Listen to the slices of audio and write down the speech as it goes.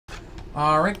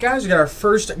Alright guys, we got our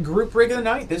first group break of the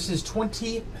night. This is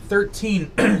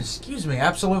 2013, excuse me,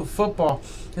 Absolute Football.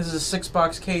 This is a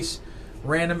 6-box case,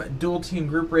 random dual team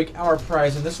group break. Our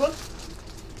prize in this one.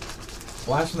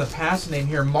 Last from the past name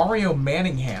here, Mario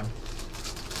Manningham.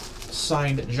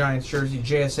 Signed Giants jersey,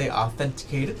 JSA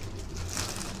authenticated.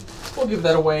 We'll give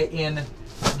that away in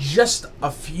just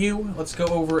a few. Let's go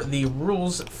over the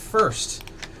rules first.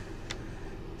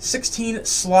 16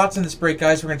 slots in this break,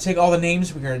 guys. We're going to take all the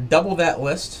names. We're going to double that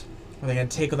list. We're going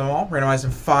to take them all, randomize them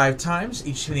 5 times.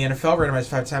 Each team in the NFL, randomized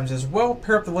 5 times as well.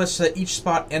 Pair up the list so that each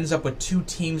spot ends up with 2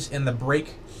 teams in the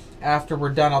break. After we're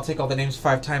done, I'll take all the names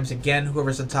 5 times again.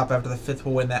 Whoever's at the top after the 5th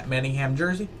will win that Manningham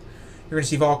jersey. You're going to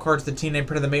receive all cards with the team name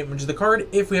printed on the main image of the card.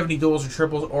 If we have any duels or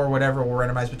triples or whatever, we'll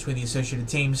randomize between the associated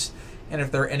teams. And if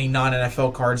there are any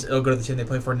non-NFL cards, it'll go to the team they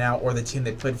play for now or the team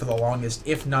they played for the longest,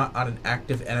 if not on an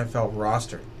active NFL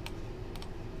roster.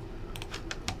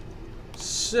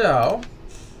 So,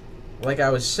 like I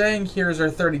was saying, here's our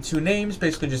 32 names,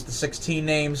 basically just the 16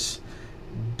 names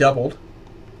doubled.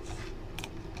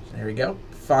 So there we go,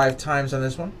 5 times on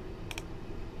this one.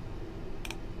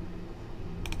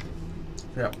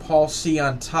 We got Paul C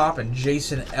on top and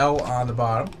Jason L on the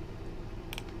bottom.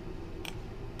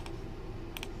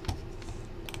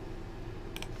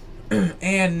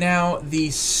 And now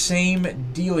the same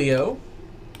dealio.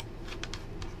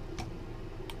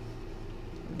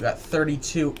 We've got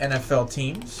 32 NFL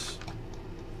teams.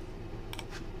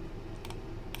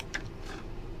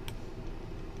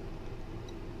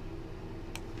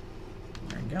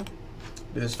 There you go.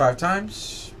 Do this 5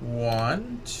 times.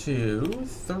 1, 2,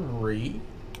 3,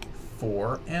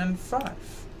 4, and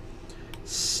 5.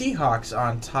 Seahawks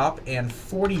on top and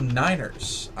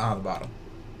 49ers on the bottom.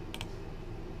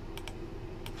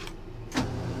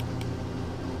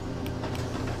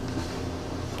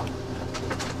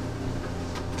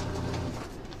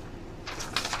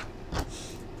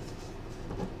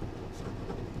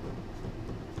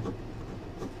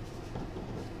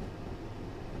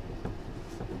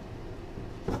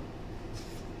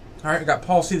 All right, we got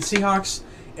Paul C, the Seahawks,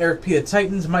 Eric P, the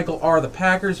Titans, Michael R, the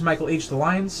Packers, Michael H, the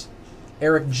Lions,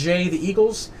 Eric J, the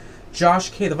Eagles,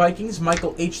 Josh K, the Vikings,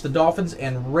 Michael H, the Dolphins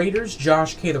and Raiders,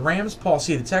 Josh K, the Rams, Paul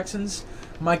C, the Texans,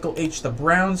 Michael H, the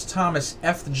Browns, Thomas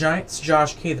F, the Giants,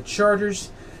 Josh K, the Chargers,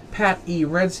 Pat E,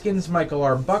 Redskins, Michael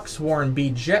R, Bucks, Warren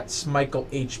B, Jets, Michael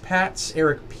H, Pats,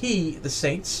 Eric P, the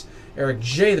Saints, Eric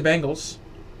J, the Bengals,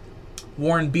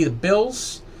 Warren B, the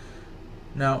Bills.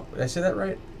 No, did I say that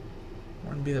right?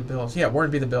 Warren B, the Bills. Yeah,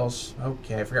 Warren B, the Bills.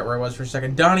 Okay, I forgot where I was for a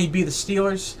second. Donnie B, the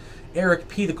Steelers. Eric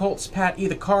P, the Colts. Pat E,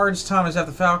 the Cards. Thomas F,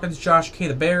 the Falcons. Josh K,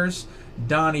 the Bears.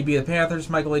 Donnie B, the Panthers.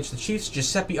 Michael H, the Chiefs.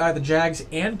 Giuseppe I, the Jags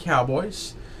and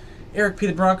Cowboys. Eric P,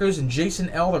 the Broncos. And Jason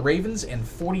L, the Ravens and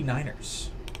 49ers.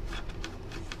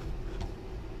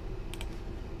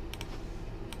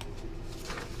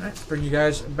 All right, let's bring you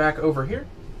guys back over here.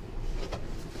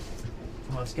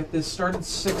 Let's get this started.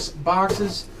 6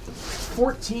 boxes.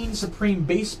 14 Supreme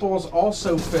Baseballs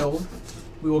also filled.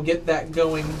 We will get that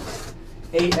going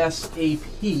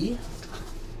ASAP.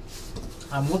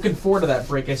 I'm looking forward to that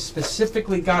break. I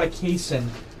specifically got a case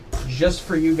in just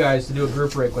for you guys to do a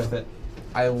group break with it.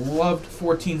 I loved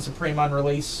 14 Supreme on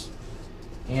release,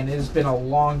 and it has been a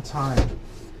long time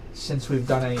since we've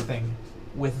done anything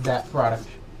with that product.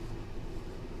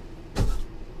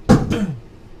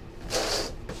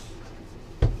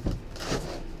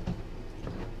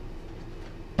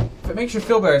 If it makes you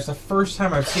feel better, it's the first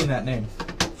time I've seen that name.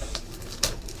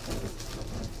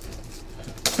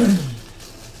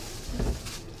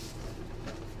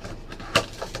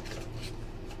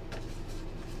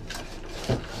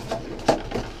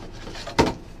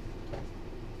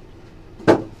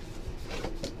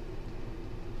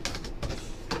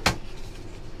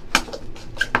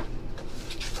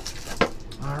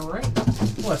 All right,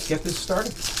 let's get this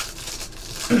started.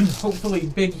 Hopefully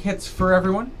big hits for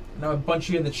everyone. I know a bunch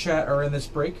of you in the chat are in this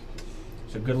break,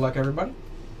 so good luck, everybody.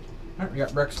 All right, we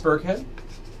got Rex Burkhead,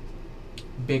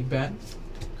 Big Ben,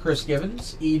 Chris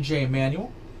Givens, E.J.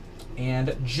 Manuel,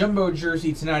 and Jumbo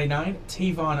Jersey /99,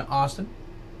 Tavon Austin.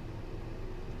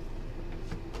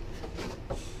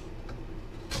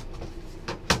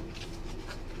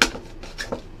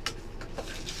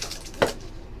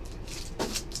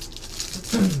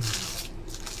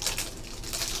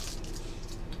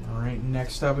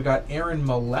 Next up, we got Aaron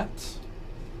Millette,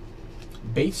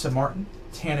 Bates Martin,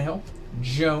 Tannehill,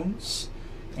 Jones,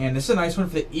 and this is a nice one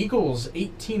for the Eagles,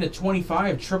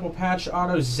 18/25, triple patch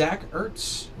auto, Zach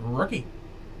Ertz, rookie.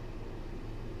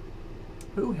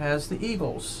 Who has the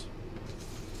Eagles?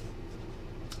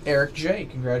 Eric J,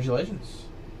 congratulations.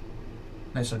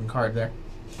 Nice looking card there.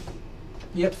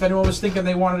 Yep, if anyone was thinking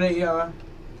they wanted a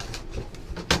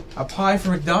pie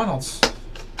from McDonald's,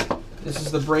 this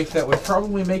is the break that would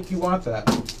probably make you want that.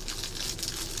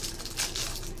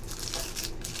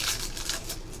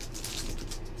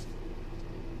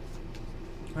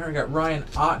 All right, we got Ryan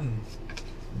Otten,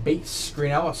 base,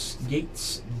 Green Ellis,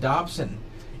 Gates, Dobson,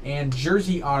 and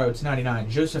jersey auto to 99,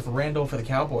 Joseph Randall for the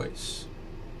Cowboys.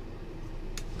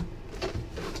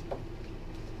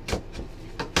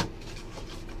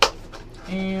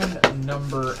 And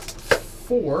number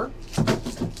 4.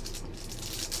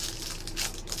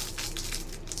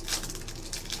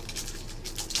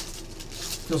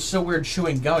 Feels so weird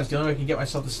chewing gum. It's the only way I can get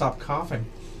myself to stop coughing.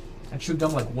 I chew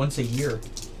gum like once a year.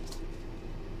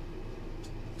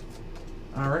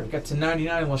 Alright, we got to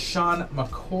 99 LaShawn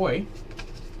McCoy.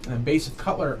 And then base of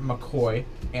Cutler, McCoy,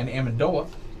 and Amendola.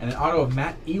 And an auto of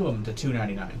Matt Elam to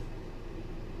 299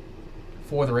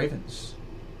 for the Ravens.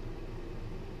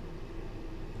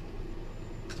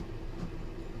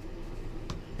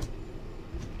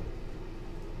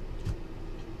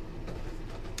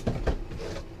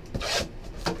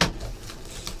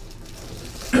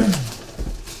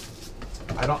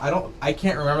 I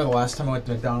can't remember the last time I went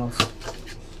to McDonald's.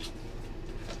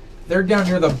 They're down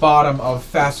near the bottom of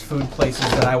fast food places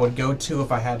that I would go to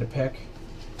if I had to pick.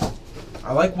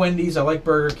 I like Wendy's, I like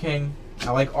Burger King,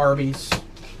 I like Arby's.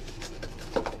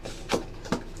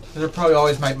 Those are probably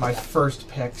always my first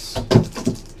picks.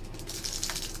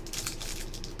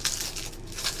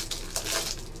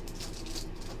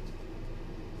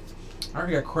 Alright,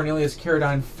 we got Cornelius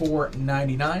Carradine,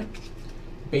 $4.99.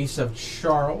 Base of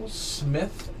Charles,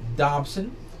 Smith,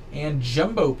 Dobson, and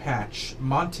Jumbo Patch,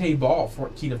 Monte Ball,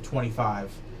 14/25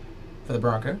 for the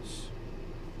Broncos.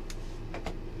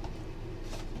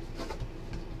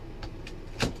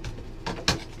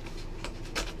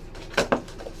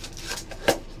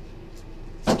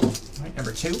 All right,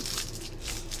 number 2.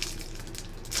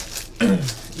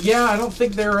 Yeah, I don't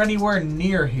think they're anywhere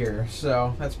near here,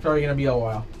 so that's probably going to be a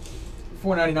while.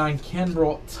 $4.99,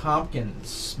 Kenbrell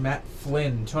Tompkins, Matt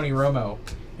Flynn, Tony Romo,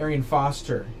 Arian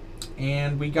Foster,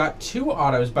 and we got 2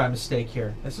 autos by mistake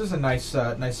here. This is a nice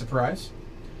surprise.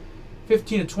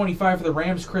 15/25 for the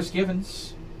Rams, Chris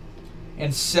Givens,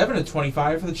 and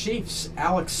 7/25 for the Chiefs,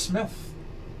 Alex Smith.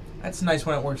 That's nice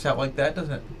when it works out like that,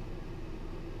 doesn't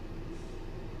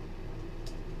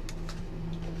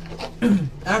it?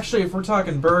 Actually, if we're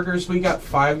talking burgers, we got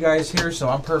Five Guys here, so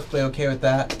I'm perfectly okay with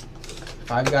that.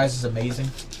 Five Guys is amazing.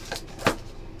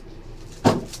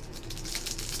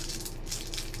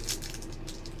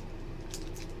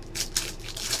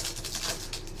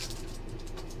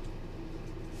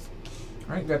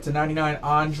 All right, got to 99,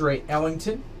 Andre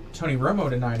Ellington, Tony Romo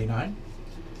to 99,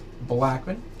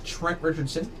 Blackman, Trent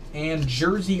Richardson, and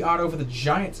jersey auto for the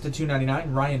Giants to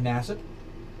 299, Ryan Nassib.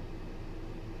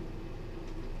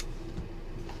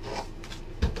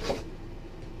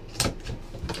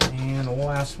 And the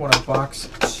last one of box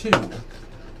 2.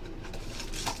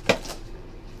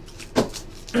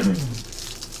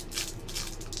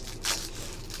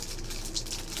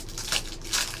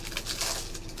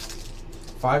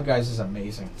 Five Guys is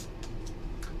amazing.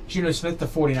 Geno Smith to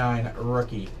 49,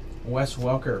 rookie. Wes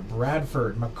Welker,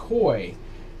 Bradford, McCoy,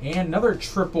 and another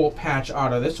triple patch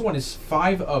auto. This one is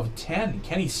 5/10.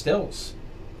 Kenny Stills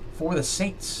for the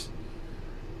Saints.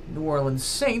 New Orleans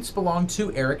Saints belong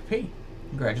to Eric P.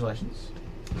 Congratulations.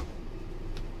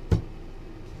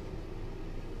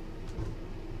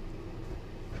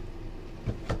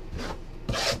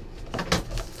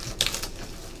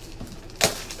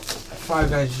 Five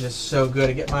Guys is just so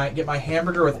good. I get my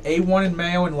hamburger with A1 and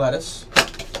mayo and lettuce,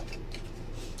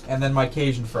 and then my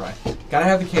Cajun fry. Gotta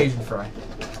have the Cajun fry.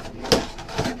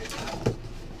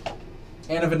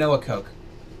 And a vanilla Coke.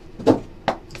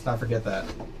 Let's not forget that.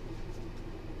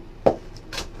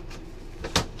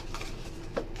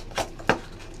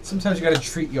 Sometimes you gotta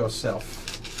treat yourself.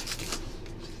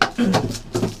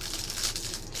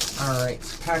 Alright,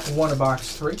 pack 1 of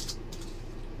box 3.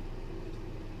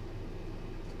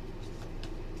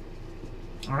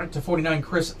 Alright, to 49,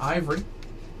 Chris Ivory.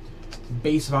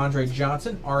 Base of Andre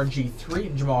Johnson, RG3,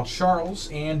 and Jamal Charles.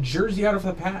 And jersey out of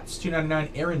the Pats, 299,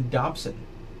 Aaron Dobson.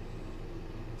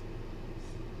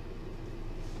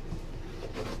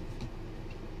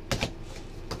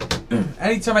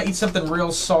 Anytime I eat something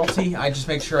real salty, I just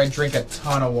make sure I drink a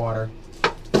ton of water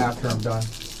after I'm done.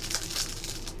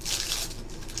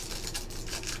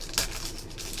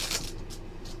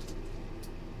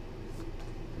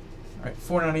 All right,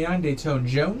 $4.99, Dayton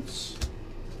Jones,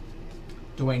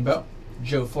 Dwayne Bowe,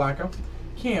 Joe Flacco,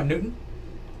 Cam Newton,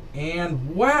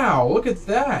 and wow, look at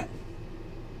that.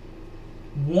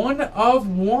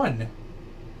 1/1.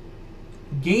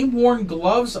 game-worn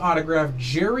gloves autograph,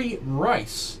 Jerry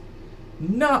Rice.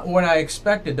 Not what I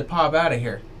expected to pop out of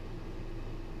here.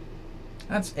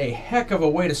 That's a heck of a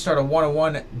way to start a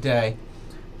 101 day.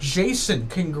 Jason,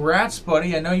 congrats,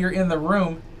 buddy. I know you're in the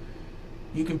room.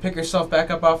 You can pick yourself back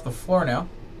up off the floor now.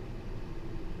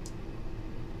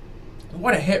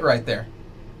 What a hit right there.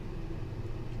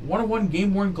 101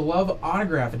 game-worn glove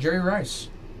autograph of Jerry Rice.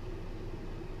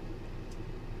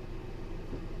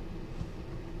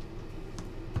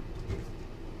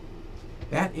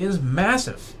 That is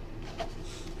massive.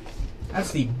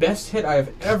 That's the best hit I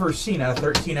have ever seen out of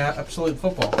 13 Absolute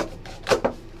Football.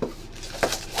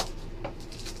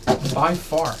 By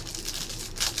far.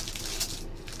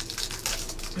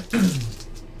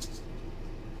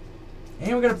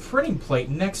 And we got a printing plate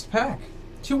next pack.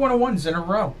 2 101s in a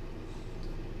row.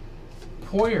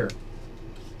 Poyer,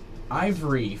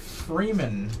 Ivory,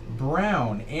 Freeman,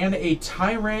 Brown, and a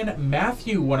Tyrann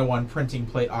Mathieu 101 printing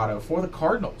plate auto for the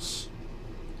Cardinals.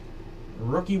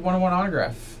 Rookie 101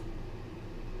 autograph.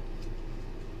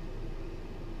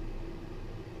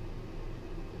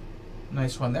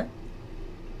 Nice one there.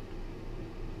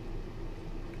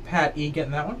 Pat E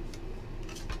getting that one.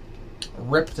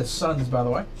 Rip to Suns, by the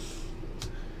way.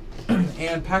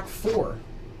 And pack 4.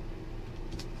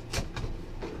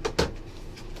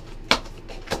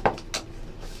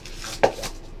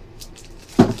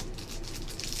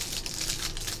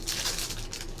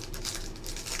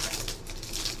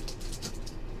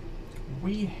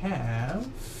 We have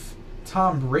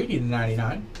Tom Brady to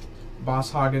 99,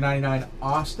 Boss Hog to 99,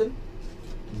 Austin,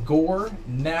 Gore,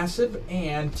 Nassib,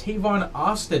 and Tavon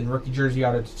Austin rookie jersey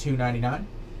auto to 299.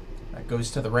 That goes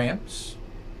to the Rams.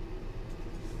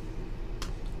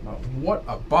 But what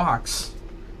a box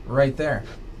right there.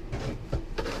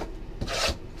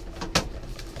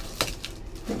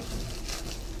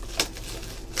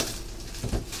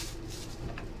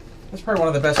 That's probably one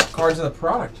of the best cards in the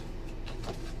product.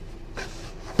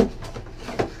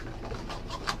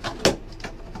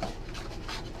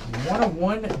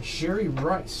 One Jerry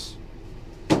Rice.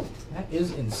 That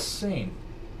is insane.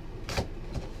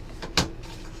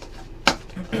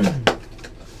 Alright,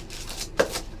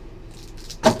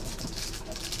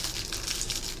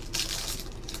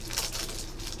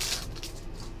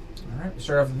 we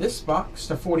start off this box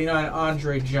to 49,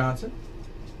 Andre Johnson.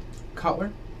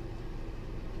 Cutler.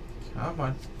 Come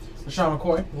on. LaShawn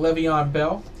McCoy, Le'Veon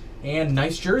Bell, and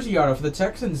nice jersey auto for the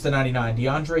Texans to 99,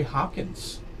 DeAndre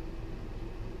Hopkins.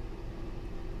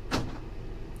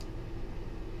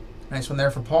 Nice one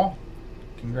there for Paul.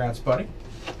 Congrats, buddy.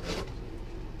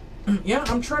 Yeah,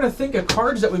 I'm trying to think of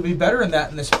cards that would be better than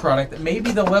that in this product.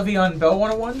 Maybe the Le'Veon Bell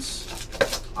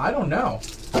 101s? I don't know.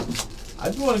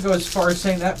 I'd want to go as far as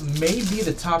saying that may be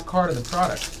the top card of the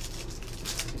product.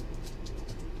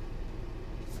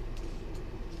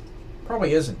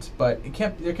 Probably isn't, but it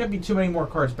can't. There can't be too many more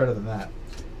cards better than that.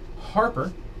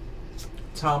 Harper,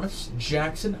 Thomas,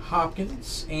 Jackson,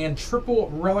 Hopkins, and triple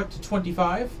relic to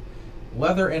 25.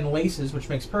 Leather and laces, which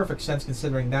makes perfect sense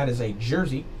considering that is a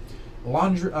jersey.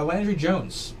 Landry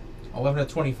Jones, 11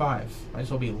 to 25. Might as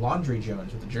well be Laundry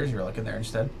Jones with the jersey relic in there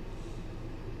instead.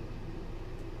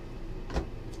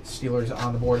 Steelers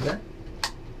on the board there.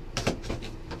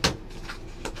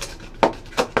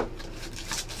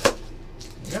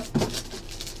 There you go.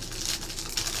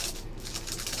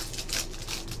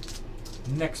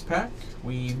 Next pack,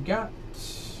 we've got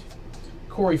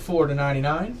Corey Fuller to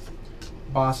 99.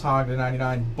 Boss Hog to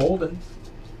 99, Bolden,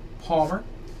 Palmer,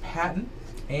 Patton,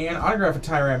 and autograph of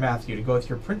Tyrann Mathieu to go with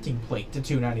your printing plate to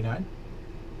 299.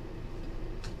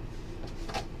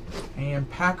 And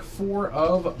pack 4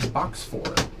 of box 4.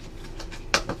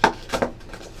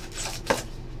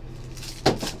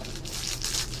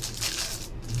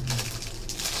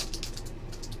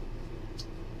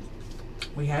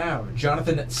 We have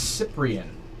Jonathan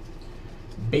Cyprian,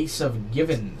 base of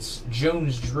Givens,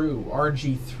 Jones Drew,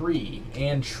 RG3,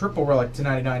 and triple relic to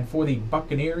 99 for the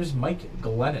Buccaneers, Mike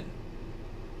Glennon.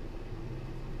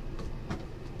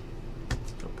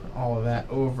 Put all of that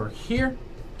over here.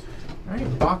 All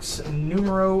right, box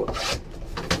numero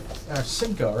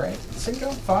cinco, right?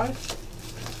 Cinco? 5?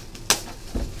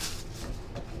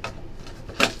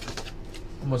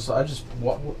 Almost. I just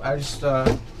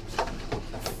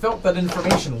felt that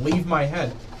information leave my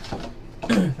head.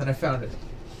 Then I found it.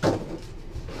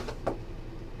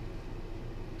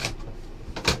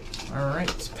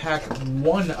 Alright, pack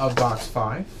 1 of box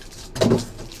 5.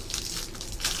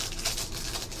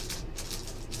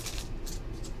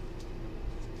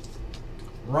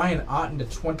 Ryan Otten to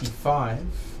 25.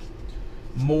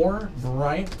 Moore,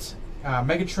 Bryant,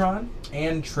 Megatron,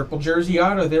 and triple jersey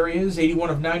auto. There he is, 81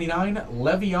 of 99,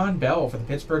 Le'Veon Bell for the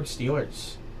Pittsburgh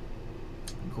Steelers.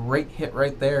 Great hit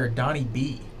right there, Donnie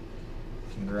B.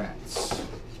 Congrats.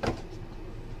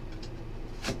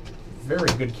 Very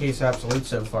good case absolute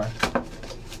so far.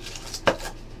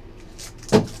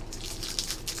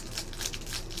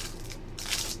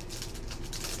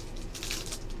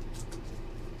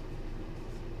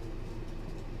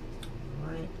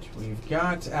 We've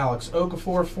got Alex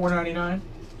Okafor, $4.99.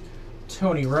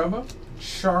 Tony Romo,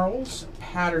 Charles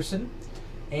Patterson,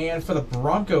 and for the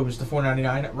Broncos, the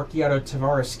 $4.99, rookie auto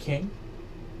Tavares King.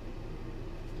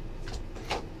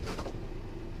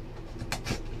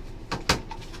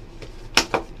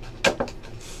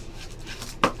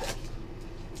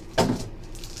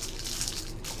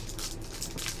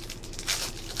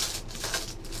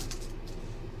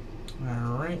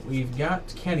 All right, we've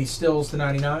got Kenny Stills, the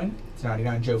 99.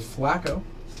 99 Joe Flacco,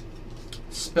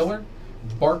 Spiller,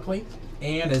 Barkley,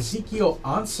 and Ezekiel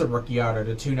Ansah rookie auto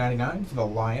to 299 for the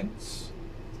Lions.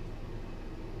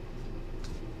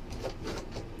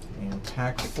 And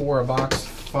pack 4 of box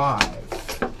 5.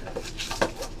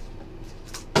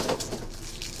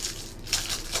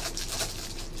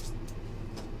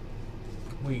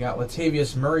 We got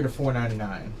Latavius Murray to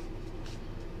 499.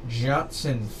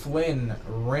 Johnson, Flynn,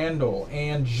 Randall,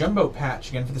 and Jumbo Patch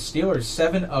again for the Steelers.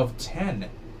 7 of 10.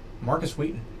 Marcus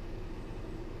Wheaton.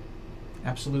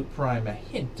 Absolute Prime. A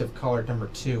hint of color number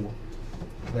 2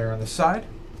 there on the side.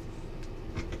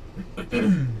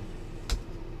 Alright,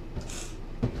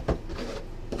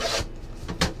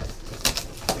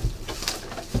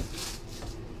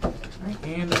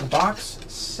 and box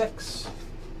 6.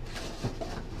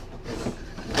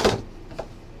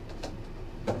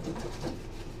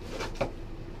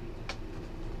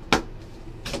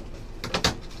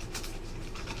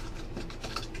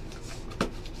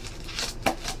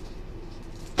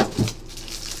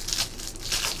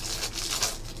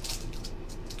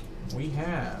 We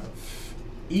have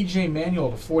E.J.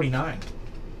 Manuel to 49.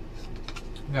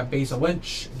 We got Basil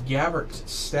Lynch, Gabbert,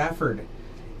 Stafford,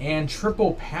 and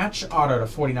triple patch auto to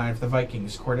 49 for the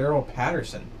Vikings. Cordero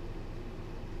Patterson.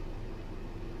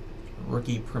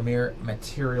 Rookie Premier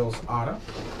Materials auto.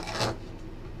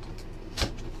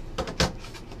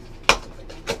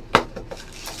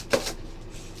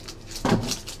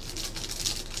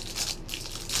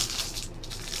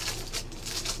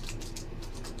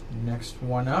 Next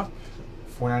one up,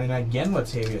 $4.99 again,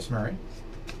 Latavius Murray.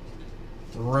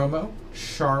 Romo,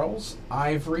 Charles,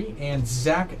 Ivory, and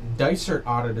Zach Dysert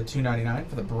auto to $2.99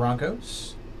 for the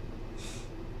Broncos.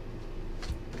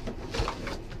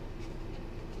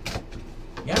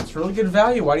 Yeah, it's really good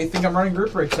value. Why do you think I'm running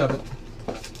group breaks of it?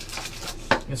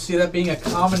 You'll see that being a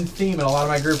common theme in a lot of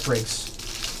my group breaks.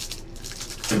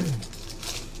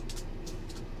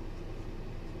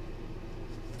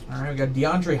 All right, we got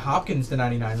DeAndre Hopkins, the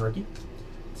 99 rookie.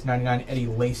 It's 99 Eddie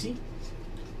Lacy.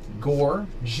 Gore,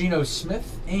 Geno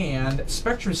Smith, and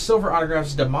Spectrum Silver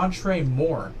autographs DeMontre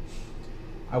Moore.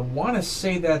 I want to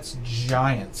say that's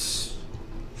Giants.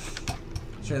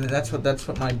 So that's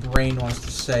what my brain wants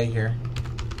to say here.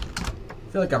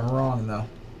 I feel like I'm wrong though.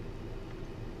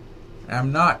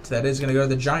 I'm not. That is going to go to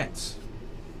the Giants.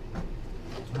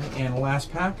 All right, and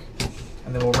last pack,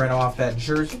 and then we'll write off that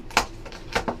jersey.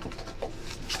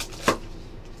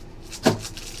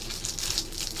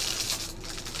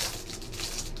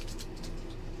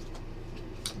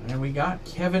 And we got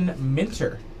Kevin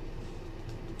Minter,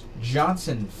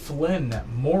 Johnson, Flynn,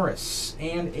 Morris,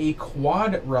 and a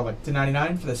quad relic to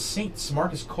 99 for the Saints.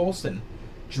 Marcus Colston,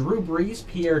 Drew Brees,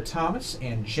 Pierre Thomas,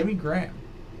 and Jimmy Graham.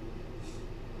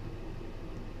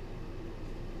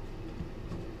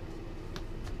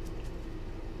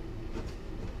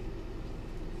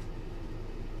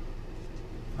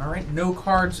 All right, no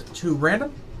cards to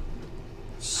random.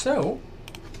 So,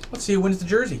 let's see who wins the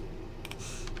jersey.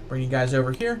 Bring you guys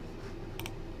over here.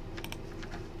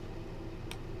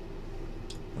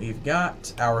 We've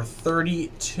got our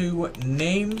 32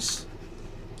 names.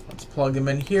 Let's plug them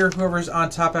in here. Whoever's on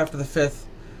top after the 5th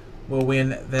will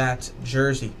win that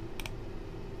jersey.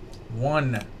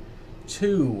 1,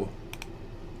 2,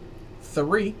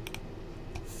 3,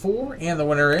 4, and the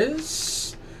winner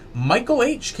is Michael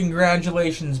H.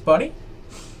 Congratulations, buddy.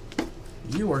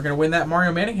 You are going to win that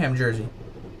Mario Manningham jersey.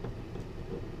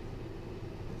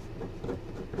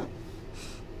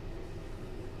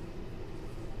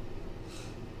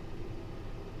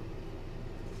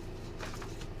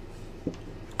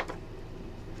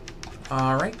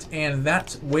 All right, and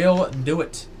that will do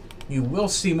it. You will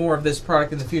see more of this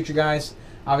product in the future, guys.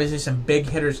 Obviously, some big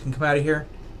hitters can come out of here.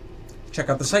 Check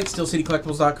out the site,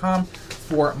 stillcitycollectibles.com,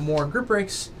 for more group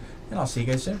breaks. and I'll see you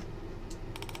guys soon.